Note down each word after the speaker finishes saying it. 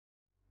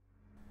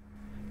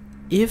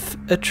If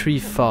a tree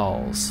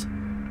falls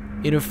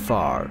in a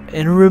far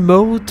and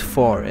remote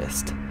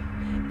forest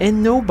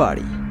and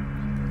nobody,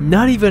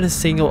 not even a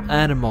single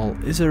animal,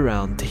 is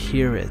around to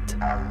hear it,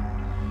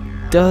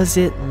 does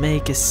it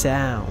make a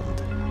sound?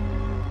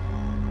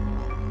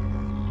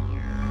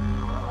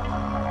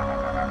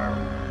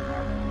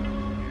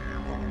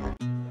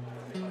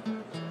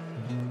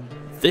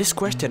 This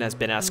question has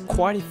been asked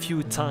quite a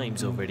few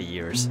times over the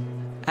years.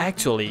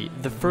 Actually,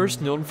 the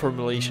first known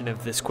formulation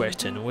of this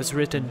question was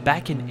written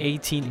back in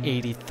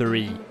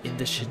 1883 in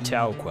the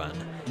Chautauquan,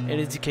 an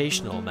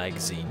educational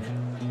magazine.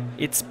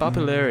 Its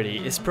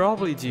popularity is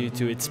probably due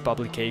to its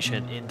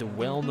publication in the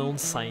well-known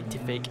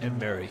Scientific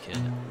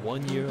American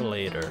 1 year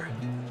later.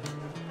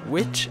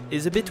 Which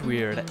is a bit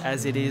weird,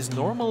 as it is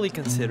normally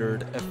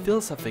considered a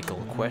philosophical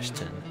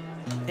question.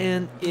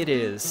 And it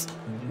is.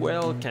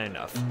 Well, kind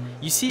of.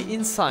 You see,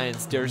 in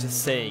science there's a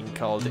saying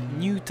called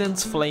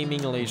Newton's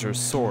flaming laser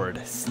sword,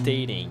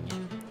 stating,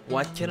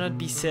 "What cannot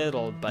be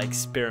settled by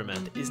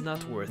experiment is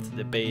not worth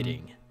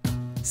debating."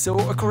 So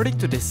according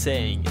to this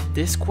saying,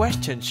 this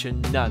question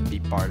should not be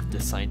part of the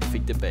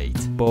scientific debate.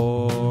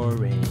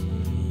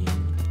 Boring.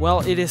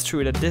 Well, it is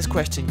true that this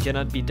question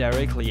cannot be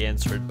directly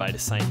answered by the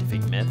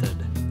scientific method.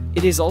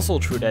 It is also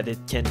true that it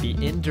can be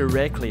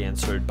indirectly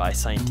answered by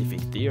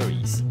scientific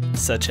theories,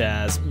 such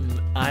as,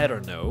 I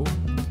don't know,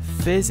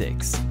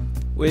 physics,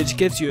 which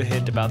gives you a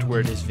hint about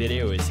where this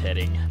video is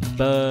heading.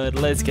 But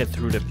let's get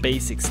through the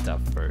basic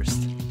stuff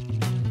first.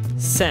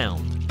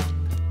 Sound.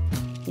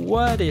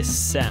 What is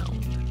sound?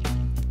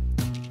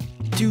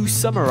 To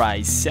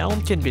summarize,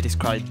 sound can be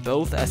described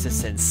both as a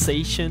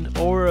sensation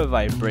or a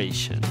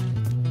vibration.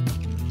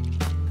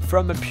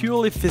 From a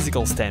purely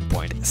physical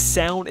standpoint,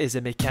 sound is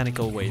a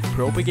mechanical wave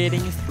propagating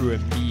through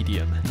a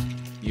medium,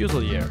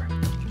 usually air.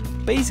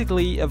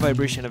 Basically a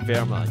vibration of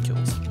air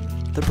molecules.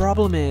 The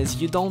problem is,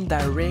 you don't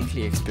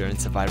directly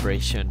experience a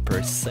vibration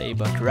per se,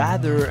 but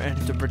rather an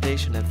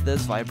interpretation of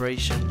this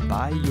vibration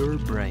by your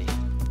brain.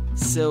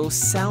 So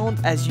sound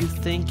as you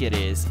think it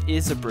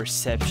is a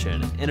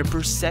perception, and a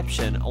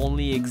perception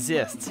only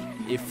exists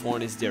if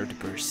one is there to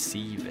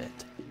perceive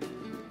it.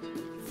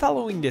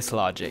 Following this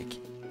logic,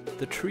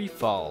 the tree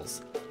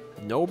falls.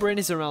 No brain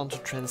is around to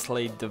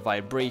translate the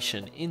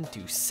vibration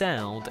into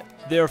sound,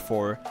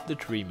 therefore the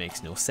tree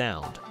makes no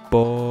sound.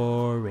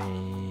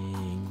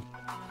 Boring.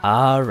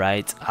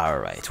 Alright,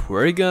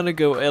 we're gonna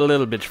go a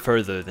little bit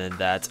further than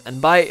that, and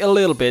by a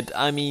little bit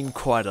I mean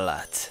quite a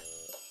lot.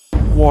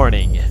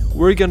 Warning,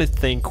 we're gonna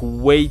think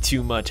way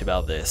too much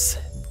about this.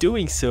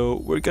 Doing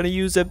so, we're gonna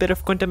use a bit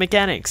of quantum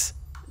mechanics.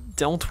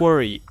 Don't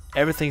worry,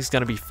 everything's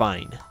gonna be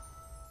fine.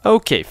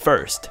 Okay,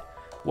 first,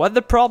 what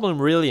the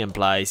problem really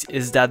implies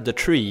is that the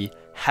tree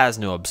has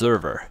no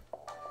observer.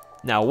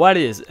 Now, what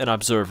is an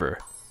observer?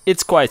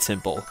 It's quite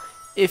simple.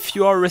 If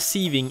you are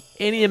receiving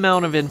any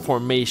amount of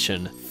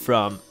information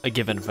from a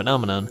given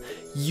phenomenon,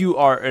 you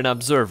are an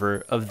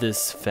observer of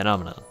this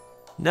phenomenon.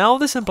 Now,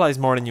 this implies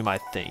more than you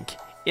might think.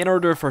 In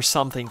order for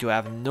something to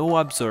have no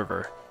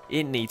observer,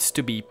 it needs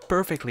to be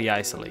perfectly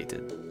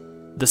isolated.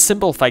 The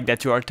simple fact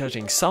that you are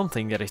touching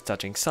something that is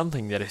touching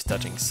something that is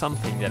touching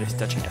something that is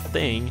touching a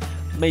thing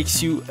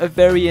makes you a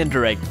very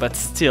indirect but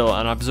still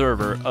an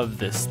observer of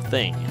this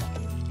thing.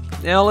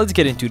 Now let's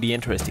get into the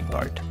interesting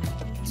part.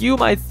 You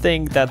might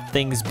think that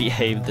things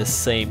behave the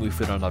same if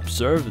we don't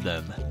observe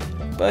them,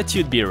 but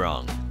you'd be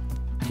wrong.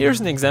 Here's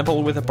an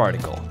example with a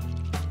particle.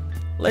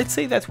 Let's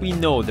say that we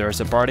know there's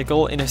a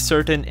particle in a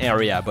certain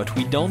area, but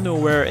we don't know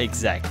where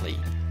exactly.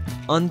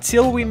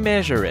 Until we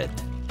measure it,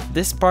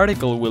 this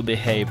particle will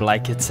behave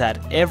like it's at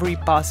every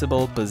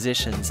possible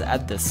positions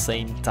at the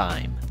same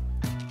time.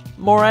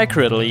 More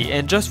accurately,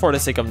 and just for the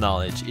sake of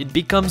knowledge, it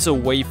becomes a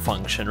wave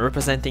function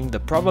representing the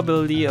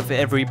probability of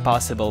every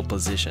possible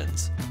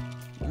positions.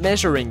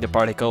 Measuring the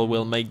particle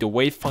will make the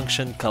wave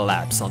function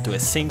collapse onto a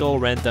single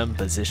random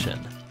position.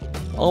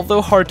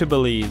 Although hard to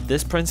believe,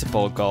 this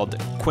principle called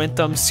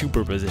quantum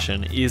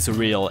superposition is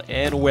real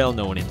and well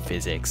known in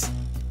physics.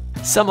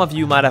 Some of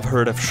you might have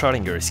heard of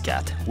Schrödinger's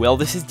cat. Well,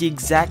 this is the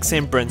exact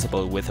same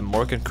principle with a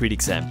more concrete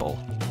example.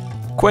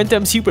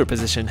 Quantum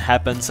superposition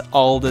happens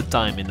all the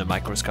time in the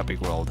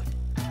microscopic world.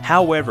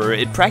 However,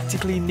 it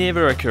practically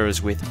never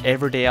occurs with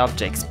everyday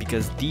objects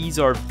because these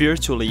are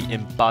virtually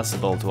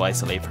impossible to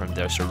isolate from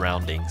their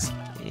surroundings.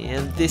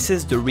 And this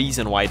is the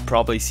reason why it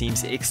probably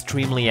seems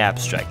extremely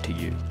abstract to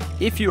you.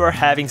 If you are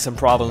having some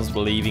problems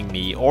believing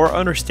me or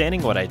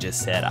understanding what I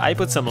just said, I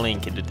put some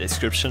link in the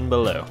description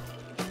below.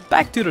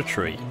 Back to the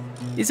tree.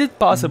 Is it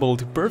possible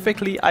to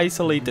perfectly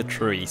isolate the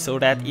tree so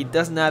that it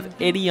doesn't have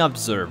any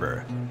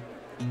observer?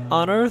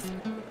 On Earth?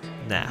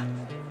 Nah.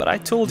 But I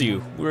told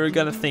you, we're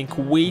gonna think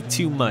way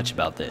too much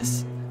about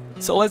this.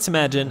 So let's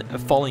imagine a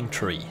falling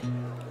tree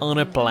on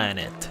a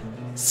planet,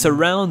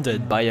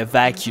 surrounded by a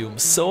vacuum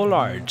so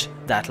large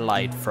that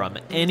light from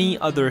any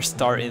other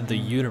star in the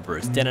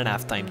universe didn't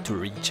have time to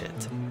reach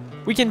it.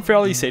 We can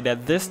fairly say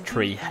that this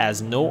tree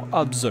has no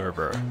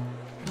observer.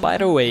 By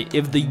the way,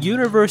 if the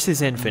universe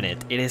is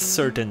infinite, it is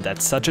certain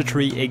that such a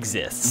tree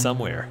exists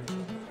somewhere.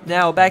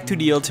 Now back to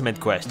the ultimate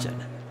question.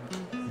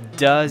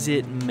 does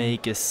it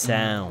make a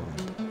sound?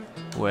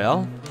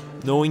 Well,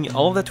 knowing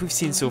all that we've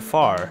seen so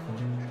far,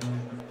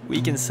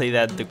 we can say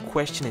that the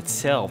question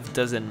itself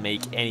doesn't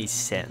make any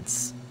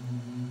sense.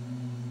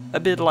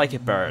 A bit like a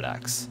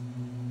paradox.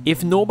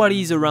 If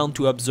nobody is around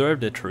to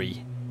observe the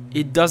tree,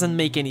 it doesn't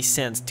make any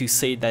sense to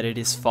say that it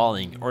is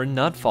falling or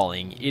not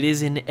falling. It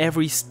is in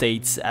every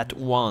state at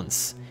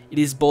once. It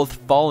is both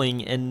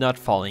falling and not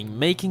falling,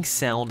 making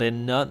sound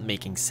and not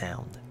making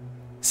sound.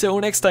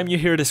 So next time you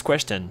hear this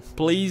question,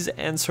 please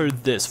answer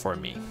this for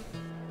me.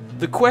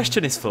 The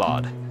question is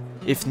flawed.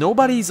 If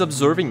nobody is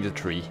observing the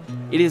tree,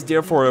 it is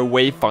therefore a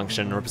wave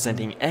function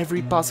representing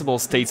every possible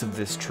state of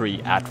this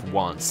tree at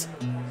once,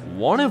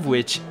 one of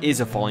which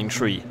is a falling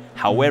tree.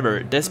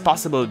 However, this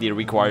possibility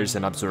requires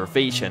an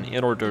observation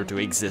in order to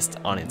exist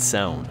on its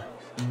own.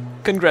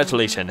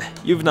 Congratulations,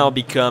 you've now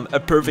become a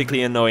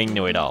perfectly annoying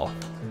know-it-all.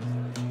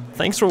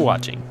 Thanks for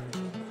watching.